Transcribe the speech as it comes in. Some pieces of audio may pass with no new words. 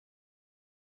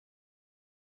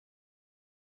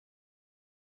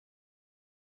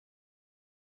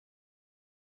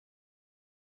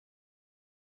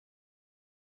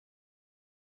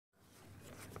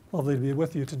Lovely to be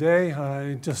with you today.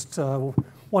 I just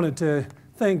wanted to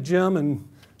thank Jim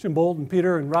Bolt and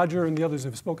Peter and Roger and the others who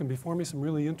have spoken before me. Some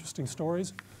really interesting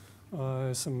stories,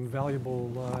 some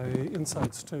valuable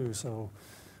insights too. So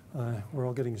we're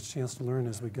all getting a chance to learn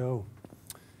as we go.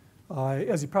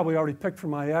 As you probably already picked from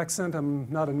my accent, I'm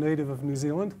not a native of New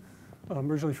Zealand. I'm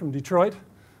originally from Detroit.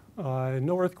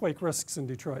 No earthquake risks in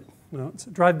Detroit. No,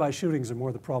 drive-by shootings are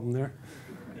more the problem there.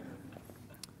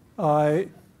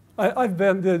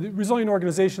 The Resilient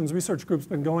Organizations Research Group's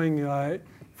been going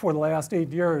for the last 8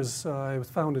 years. It was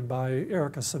founded by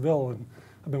Erica Seville, and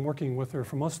I've been working with her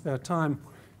for most of that time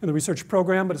in the research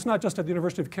program. But it's not just at the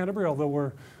University of Canterbury,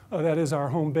 although that is our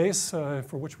home base,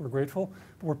 for which we're grateful.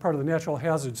 But we're part of the Natural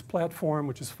Hazards Platform,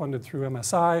 which is funded through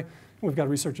MSI. And we've got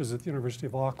researchers at the University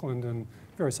of Auckland and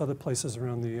various other places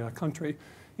around the country,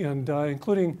 and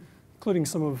including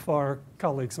some of our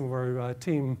colleagues, some of our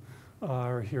team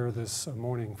are here this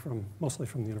morning, mostly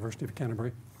from the University of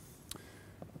Canterbury.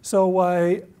 So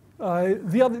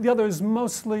the others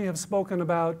mostly have spoken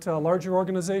about larger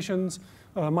organizations.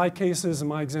 My cases and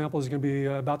my examples are going to be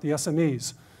about the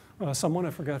SMEs. Someone,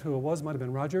 I forgot who it was, might have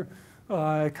been Roger,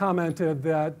 commented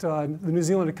that the New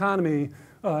Zealand economy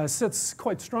sits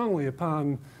quite strongly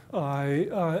upon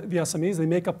the SMEs. They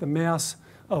make up the mass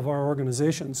of our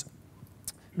organizations.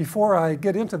 Before I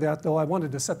get into that, though, I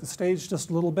wanted to set the stage just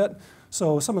a little bit.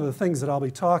 So some of the things that I'll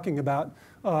be talking about,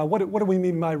 what do we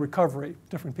mean by recovery?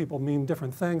 Different people mean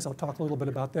different things. I'll talk a little bit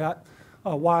about that.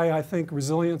 Why I think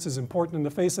resilience is important in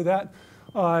the face of that.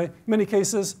 In many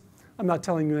cases, I'm not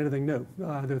telling you anything new.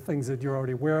 There are things that you're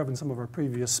already aware of and some of our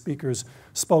previous speakers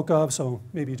spoke of, so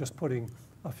maybe just putting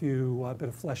a few bit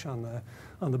of flesh on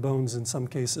the bones in some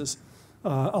cases.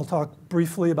 I'll talk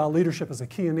briefly about leadership as a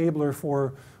key enabler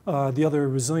for the other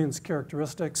resilience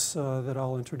characteristics that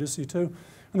I'll introduce you to,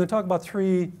 and then talk about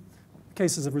 3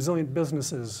 cases of resilient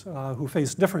businesses who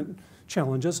face different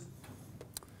challenges.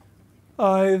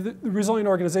 The resilient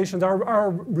organizations, our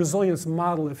resilience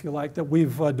model, if you like, that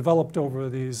we've developed over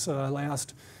these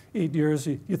last 8 years.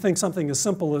 You think something as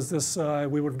simple as this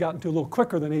we would have gotten to a little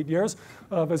quicker than 8 years,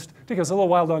 but it's taken us a little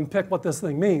while to unpick what this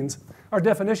thing means. Our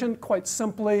definition, quite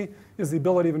simply, is the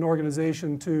ability of an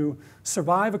organization to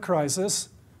survive a crisis,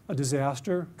 a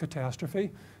disaster,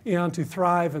 catastrophe, and to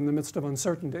thrive in the midst of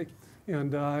uncertainty.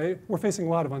 And we're facing a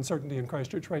lot of uncertainty in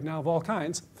Christchurch right now of all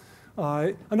kinds.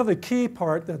 Another key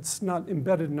part that's not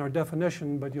embedded in our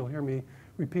definition, but you'll hear me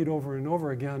repeat over and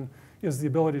over again, is the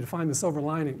ability to find the silver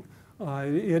lining.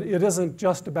 It isn't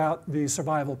just about the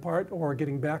survival part or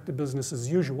getting back to business as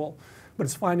usual, but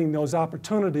it's finding those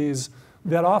opportunities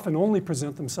that often only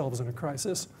present themselves in a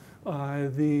crisis.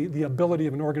 The ability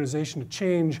of an organization to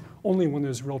change only when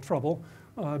there's real trouble,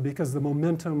 because the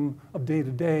momentum of day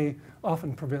to day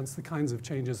often prevents the kinds of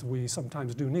changes we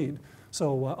sometimes do need.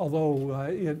 So although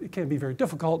it can be very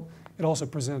difficult, it also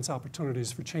presents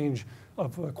opportunities for change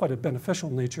of quite a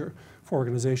beneficial nature for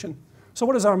organization. So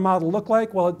what does our model look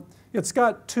like? Well, it's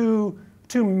got two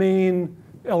main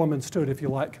elements to it, if you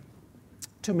like.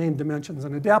 2 main dimensions,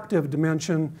 an adaptive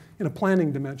dimension and a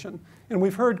planning dimension. And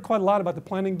we've heard quite a lot about the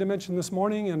planning dimension this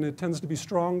morning, and it tends to be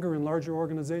stronger in larger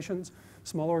organizations.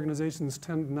 Small organizations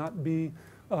tend to not be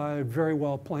very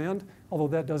well planned, although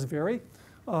that does vary.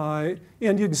 And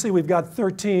you can see we've got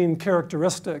 13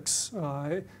 characteristics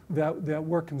that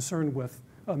we're concerned with,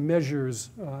 measures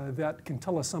that can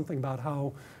tell us something about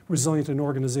how resilient an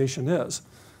organization is.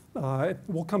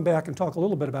 We'll come back and talk a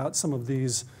little bit about some of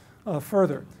these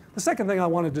further. The second thing I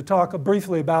wanted to talk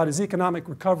briefly about is economic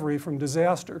recovery from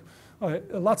disaster.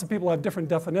 Lots of people have different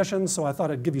definitions, so I thought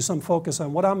I'd give you some focus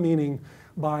on what I'm meaning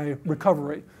by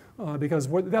recovery, because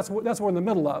that's what we're in the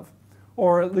middle of.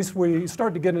 Or at least we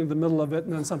start to get into the middle of it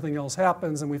and then something else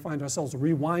happens and we find ourselves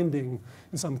rewinding,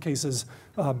 in some cases,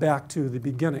 back to the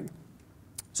beginning.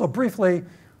 So briefly,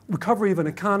 recovery of an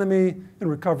economy and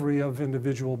recovery of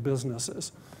individual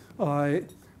businesses. My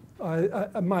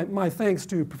thanks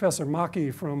to Professor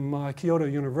Maki from Kyoto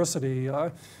University.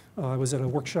 I was at a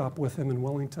workshop with him in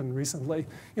Wellington recently.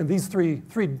 And these three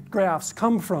graphs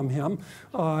come from him,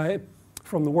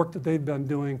 from the work that they've been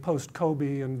doing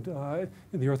post-Kobe and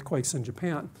in the earthquakes in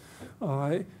Japan.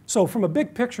 So from a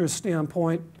big picture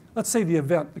standpoint, let's say the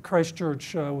event, the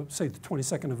Christchurch, say the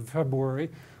 22nd of February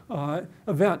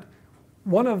event.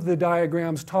 One of the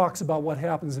diagrams talks about what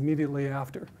happens immediately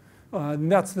after.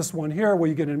 And that's this one here, where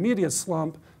you get an immediate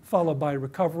slump followed by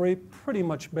recovery, pretty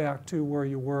much back to where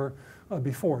you were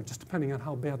before, just depending on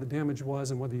how bad the damage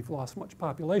was and whether you've lost much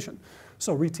population.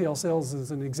 So retail sales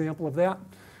is an example of that.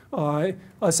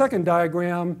 A second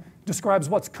diagram describes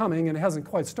what's coming, and it hasn't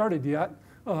quite started yet.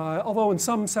 although in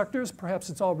some sectors, perhaps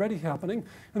it's already happening,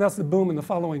 and that's the boom and the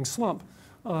following slump.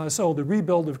 So the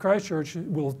rebuild of Christchurch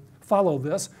will follow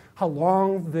this. How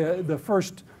long the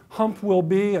first hump will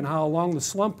be and how long the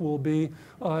slump will be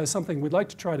is something we'd like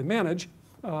to try to manage,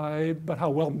 but how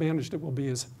well managed it will be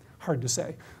is hard to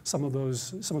say. Some of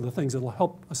the things that will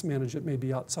help us manage it may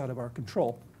be outside of our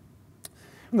control.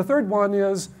 And the third one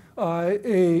is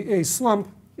a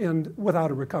slump and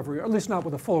without a recovery, or at least not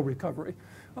with a full recovery.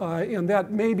 And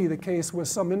that may be the case with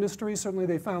some industries. Certainly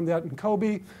they found that in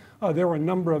Kobe. There were a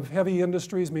number of heavy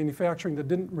industries, manufacturing, that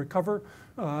didn't recover.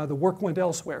 The work went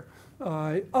elsewhere.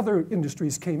 Other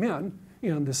industries came in,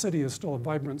 and the city is still a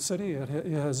vibrant city. It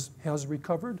has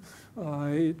recovered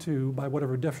by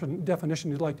whatever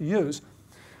definition you'd like to use.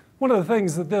 One of the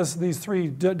things that these three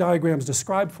diagrams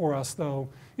describe for us, though,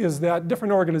 is that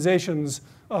different organizations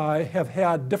have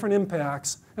had different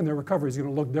impacts, and their recovery is going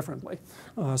to look differently.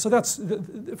 So that's,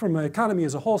 from an economy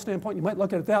as a whole standpoint, you might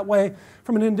look at it that way.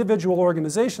 From an individual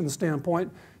organization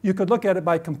standpoint, you could look at it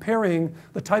by comparing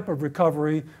the type of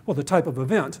recovery with the type of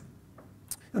event.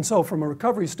 And so from a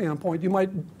recovery standpoint, you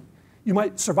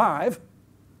might survive,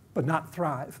 but not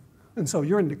thrive. And so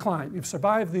you're in decline. You've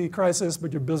survived the crisis,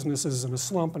 but your business is in a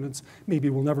slump, and it's maybe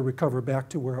will never recover back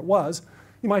to where it was.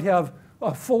 You might have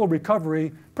a full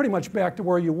recovery, pretty much back to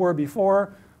where you were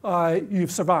before.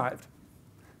 You've survived,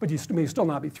 but you may still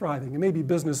not be thriving. It may be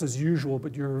business as usual,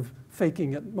 but you're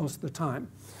faking it most of the time.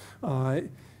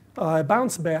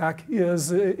 Bounce back is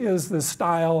the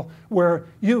style where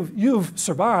you've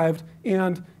survived,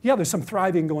 and yeah, there's some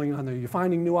thriving going on there. You're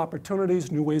finding new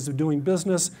opportunities, new ways of doing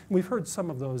business. And we've heard some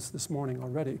of those this morning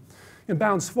already. And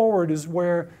bounce forward is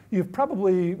where you've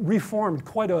probably reformed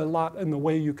quite a lot in the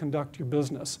way you conduct your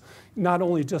business, not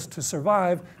only just to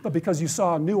survive, but because you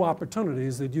saw new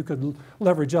opportunities that you could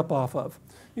leverage up off of.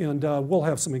 And we'll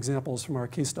have some examples from our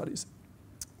case studies.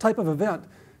 Type of event.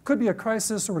 Could be a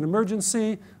crisis or an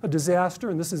emergency, a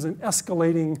disaster, and this is an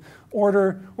escalating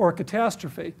order, or a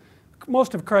catastrophe.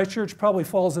 Most of Christchurch probably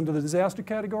falls into the disaster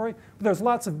category, but there's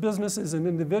lots of businesses and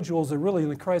individuals that are really in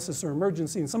a crisis or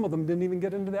emergency, and some of them didn't even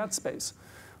get into that space.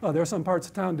 There are some parts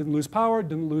of town didn't lose power,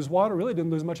 didn't lose water, really didn't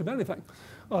lose much of anything.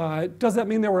 Does that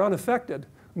mean they were unaffected?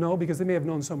 No, because they may have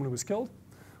known someone who was killed.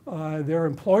 Their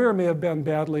employer may have been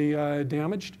badly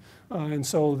damaged, and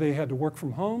so they had to work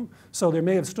from home. So there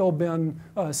may have still been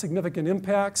significant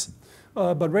impacts.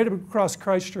 But right across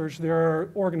Christchurch, there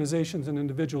are organizations and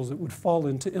individuals that would fall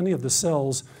into any of the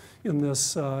cells in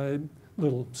this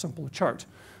little simple chart.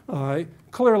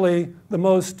 Clearly, the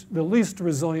least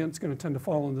resilient is going to tend to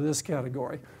fall into this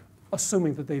category,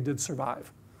 assuming that they did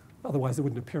survive. Otherwise, they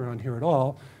wouldn't appear on here at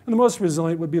all. And the most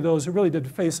resilient would be those who really did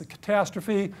face a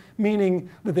catastrophe, meaning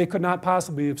that they could not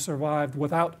possibly have survived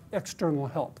without external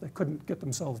help. They couldn't get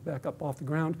themselves back up off the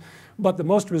ground. But the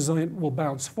most resilient will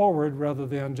bounce forward rather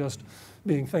than just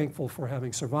being thankful for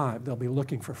having survived. They'll be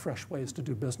looking for fresh ways to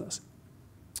do business.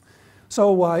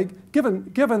 So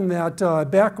given that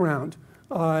background,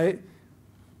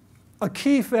 a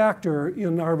key factor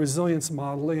in our resilience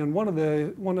model, and one of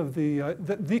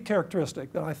the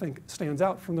characteristic that I think stands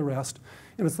out from the rest,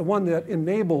 and it's the one that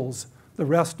enables the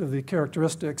rest of the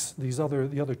characteristics, the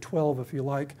other 12 if you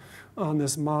like, on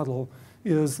this model,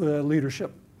 is the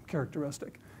leadership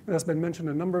characteristic. And that's been mentioned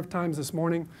a number of times this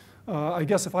morning. I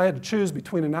guess if I had to choose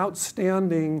between an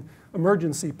outstanding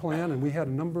emergency plan, and we had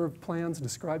a number of plans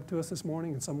described to us this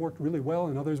morning, and some worked really well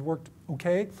and others worked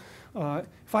okay.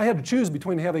 If I had to choose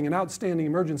between having an outstanding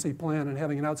emergency plan and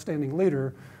having an outstanding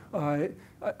leader, I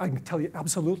can tell you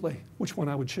absolutely which one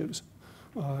I would choose.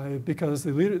 Because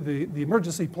the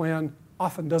emergency plan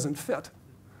often doesn't fit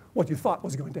what you thought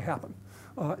was going to happen.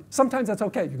 Sometimes that's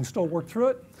okay, you can still work through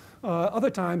it. Other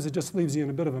times it just leaves you in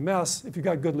a bit of a mess. If you've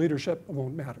got good leadership, it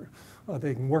won't matter.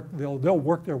 They'll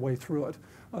work their way through it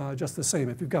just the same.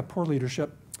 If you've got poor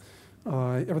leadership,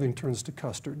 everything turns to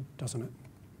custard, doesn't it?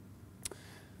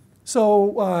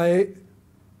 So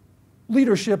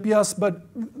leadership, yes, but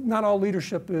not all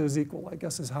leadership is equal, I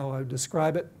guess is how I would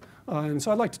describe it. And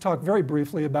so I'd like to talk very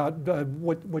briefly about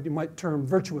what you might term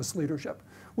virtuous leadership,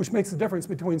 which makes the difference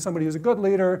between somebody who's a good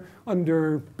leader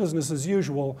under business as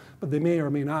usual, but they may or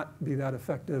may not be that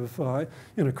effective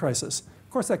in a crisis. Of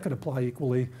course, that could apply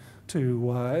equally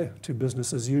to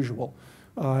business as usual.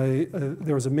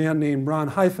 There was a man named Ron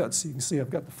Heifetz. You can see I've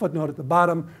got the footnote at the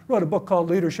bottom. Wrote a book called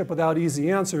Leadership Without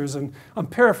Easy Answers, and I'm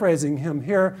paraphrasing him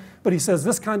here, but he says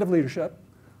this kind of leadership,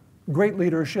 great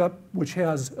leadership, which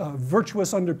has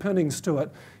virtuous underpinnings to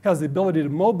it, has the ability to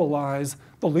mobilize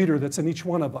the leader that's in each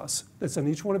one of us, that's in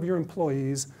each one of your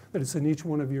employees, that it's in each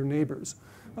one of your neighbors.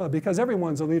 Because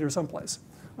everyone's a leader someplace.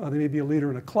 They may be a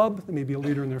leader in a club, they may be a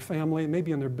leader in their family,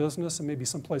 maybe in their business, and maybe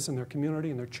someplace in their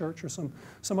community, in their church, or some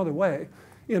other way.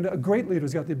 And a great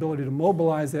leader's got the ability to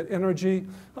mobilize that energy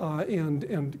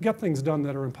and get things done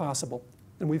that are impossible.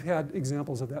 And we've had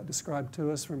examples of that described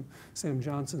to us, from Sam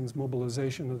Johnson's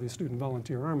mobilization of the Student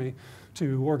Volunteer Army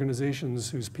to organizations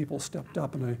whose people stepped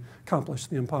up and accomplished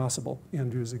the impossible.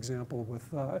 Andrew's example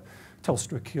with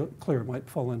Telstra Clear might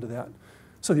fall into that.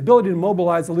 So the ability to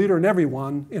mobilize the leader in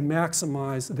everyone and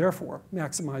therefore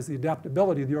maximize the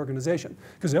adaptability of the organization.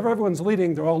 Because if everyone's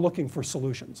leading, they're all looking for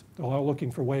solutions. They're all looking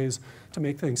for ways to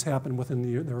make things happen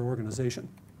within their organization.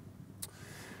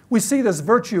 We see this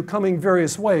virtue coming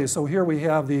various ways. So here we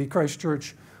have the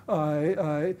Christchurch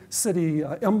city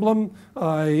emblem.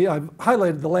 I've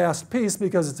highlighted the last piece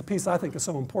because it's a piece I think is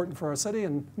so important for our city,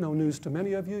 and no news to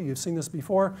many of you. You've seen this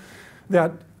before,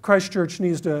 that Christchurch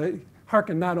needs to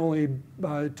hearken not only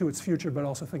to its future, but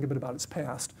also think a bit about its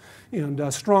past,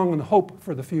 and strong in hope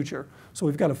for the future. So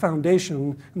we've got a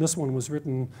foundation, and this one was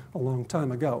written a long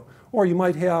time ago. Or you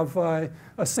might have a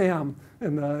Sam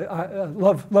in the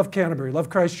Love Canterbury, Love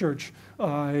Christchurch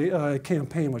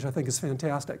campaign, which I think is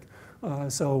fantastic.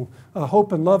 So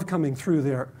hope and love coming through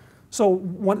there. So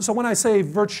when I say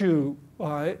virtue,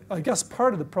 I guess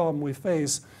part of the problem we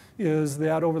face is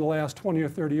that over the last 20 or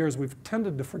 30 years, we've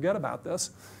tended to forget about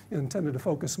this and tended to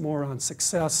focus more on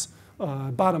success,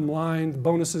 bottom line,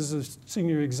 bonuses of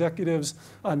senior executives,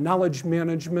 knowledge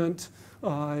management,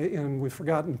 and we've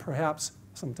forgotten perhaps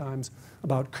sometimes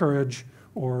about courage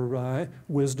or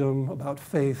wisdom, about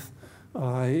faith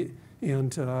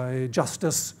and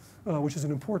justice, which is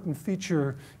an important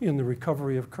feature in the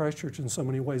recovery of Christchurch in so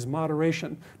many ways.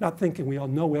 Moderation, not thinking we all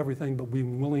know everything, but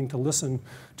being willing to listen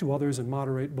to others and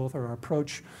moderate both our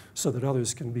approach so that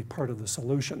others can be part of the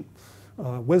solution.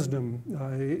 Wisdom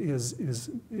is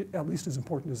at least as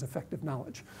important as effective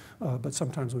knowledge, but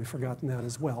sometimes we've forgotten that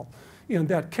as well. And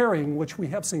that caring, which we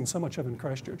have seen so much of in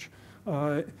Christchurch.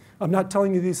 I'm not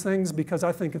telling you these things because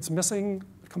I think it's missing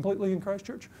completely in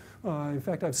Christchurch. In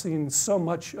fact, I've seen so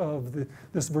much of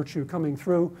this virtue coming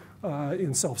through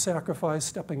in self-sacrifice,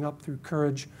 stepping up through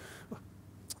courage,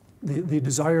 the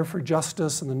desire for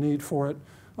justice and the need for it,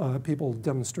 people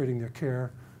demonstrating their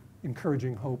care,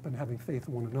 encouraging hope, and having faith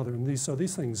in one another. And so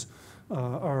these things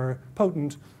are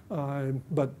potent,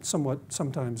 but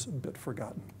sometimes a bit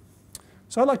forgotten.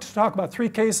 So I'd like to talk about 3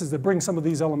 cases that bring some of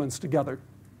these elements together.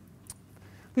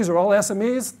 These are all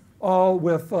SMEs, all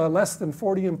with less than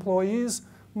 40 employees,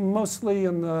 mostly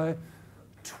in the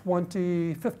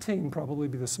 15 probably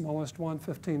be the smallest one,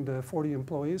 15 to 40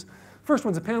 employees. First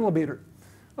one's a panel beater.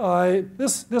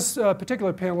 This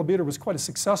particular panel beater was quite a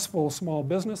successful small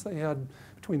business. They had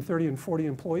between 30 and 40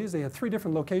 employees. They had 3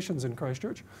 different locations in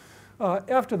Christchurch.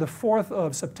 After the 4th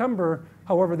of September,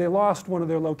 however, they lost one of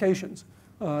their locations.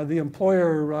 The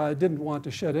employer didn't want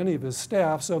to shed any of his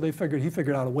staff, so he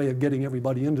figured out a way of getting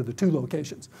everybody into the 2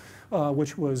 locations,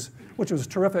 which was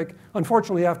terrific.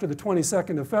 Unfortunately, after the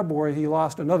 22nd of February, he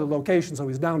lost another location, so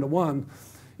he's down to 1.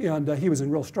 And he was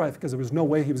in real strife because there was no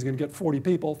way he was going to get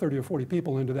 30 or 40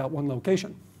 people into that 1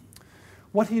 location.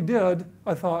 What he did,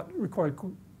 I thought, required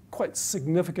quite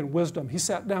significant wisdom. He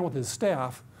sat down with his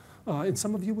staff, and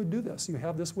some of you would do this. You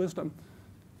have this wisdom.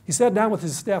 He sat down with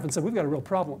his staff and said, we've got a real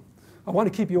problem. I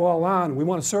want to keep you all on. We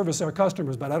want to service our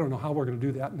customers, but I don't know how we're going to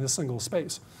do that in this single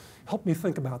space. Help me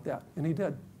think about that. And he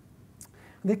did.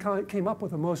 And they came up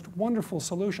with a most wonderful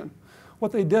solution.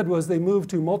 What they did was they moved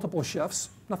to multiple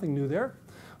shifts. Nothing new there.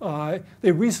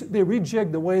 They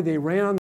rejigged the way they ran